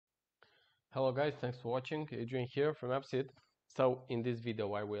Hello guys, thanks for watching. Adrian here from AppSeed. So in this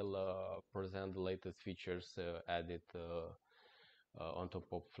video I will present the latest features added on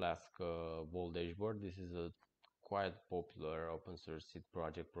top of Flask Volt dashboard. This is a quite popular open source seed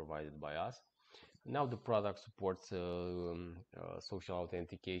project provided by us. Now the product supports social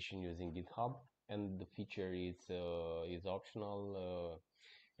authentication using GitHub, and the feature is optional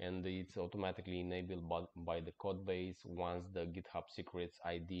and it's automatically enabled by the Codebase once the GitHub secrets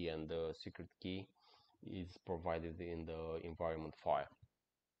ID and the secret key is provided in the environment file.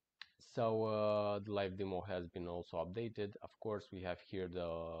 So the live demo has been also updated. Of course, we have here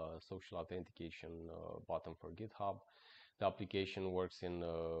the social authentication button for GitHub. The application works in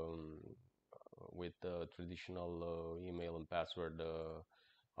with traditional email and password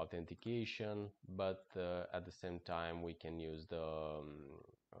authentication, but at the same time we can use the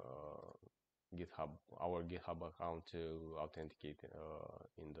our GitHub account to authenticate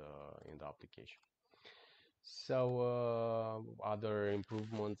in the application. So other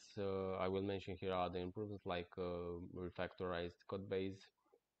improvements I will mention here are the improvements like refactorized code base,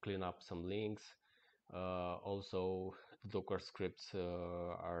 clean up some links. Also, Docker scripts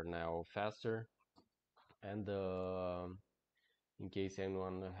are now faster, and in case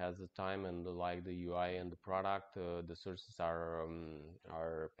anyone has the time and like the UI and the product, the sources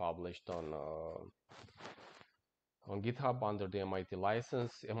are published on GitHub under the MIT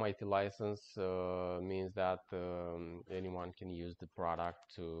license. MIT license means that anyone can use the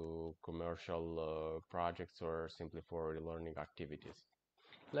product to commercial projects or simply for learning activities.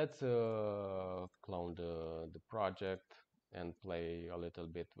 Let's clone the project and play a little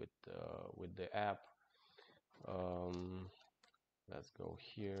bit with the app. Let's go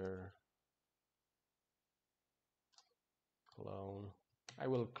here, clone. I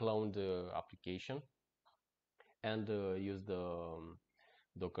will clone the application and use the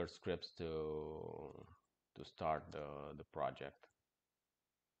Docker scripts to start the project.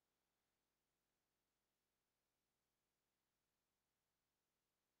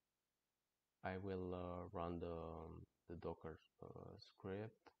 I will run the Docker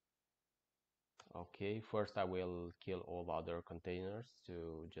script. Okay, first I will kill all other containers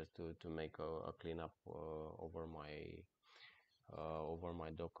to make a cleanup over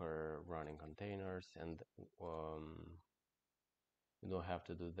my Docker running containers, and you don't have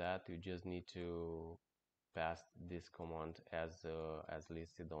to do that. You just need to pass this command as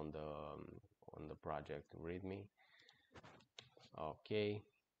listed on the project README. Okay.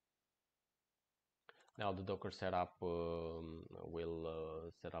 Now the Docker setup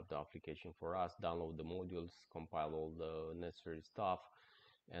will set up the application for us, download the modules, compile all the necessary stuff,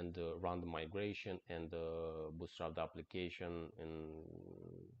 and run the migration and bootstrap the application in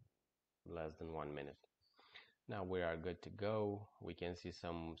less than 1 minute. Now we are good to go. We can see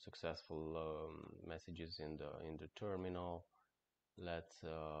some successful messages in the terminal. Let's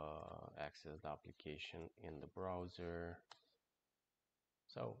access the application in the browser.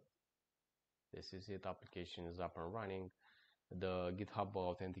 So this is it. Application is up and running. The GitHub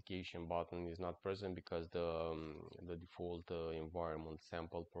authentication button is not present because the default environment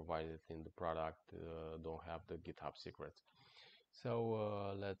sample provided in the product don't have the GitHub secrets.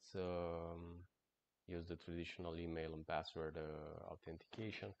 So let's use the traditional email and password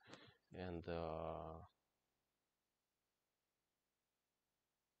authentication and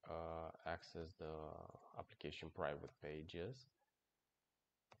access the application private pages.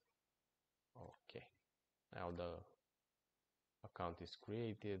 Okay, now the account is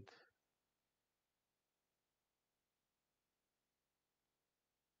created.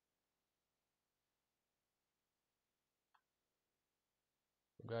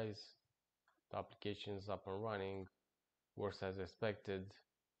 Guys, the application is up and running, works as expected.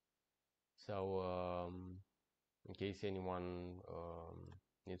 So in case anyone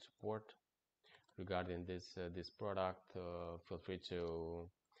needs support regarding this product, feel free to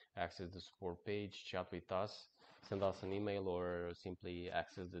access the support page, chat with us, send us an email, or simply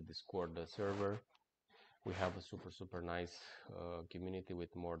access the Discord server. We have a super nice community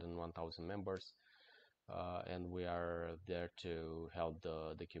with more than 1,000 members, and we are there to help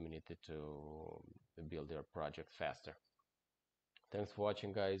the community to build their project faster. Thanks for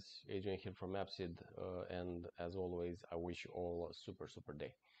watching, guys. Adrian here from AppSeed, and as always, I wish you all a super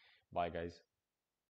day. Bye, guys.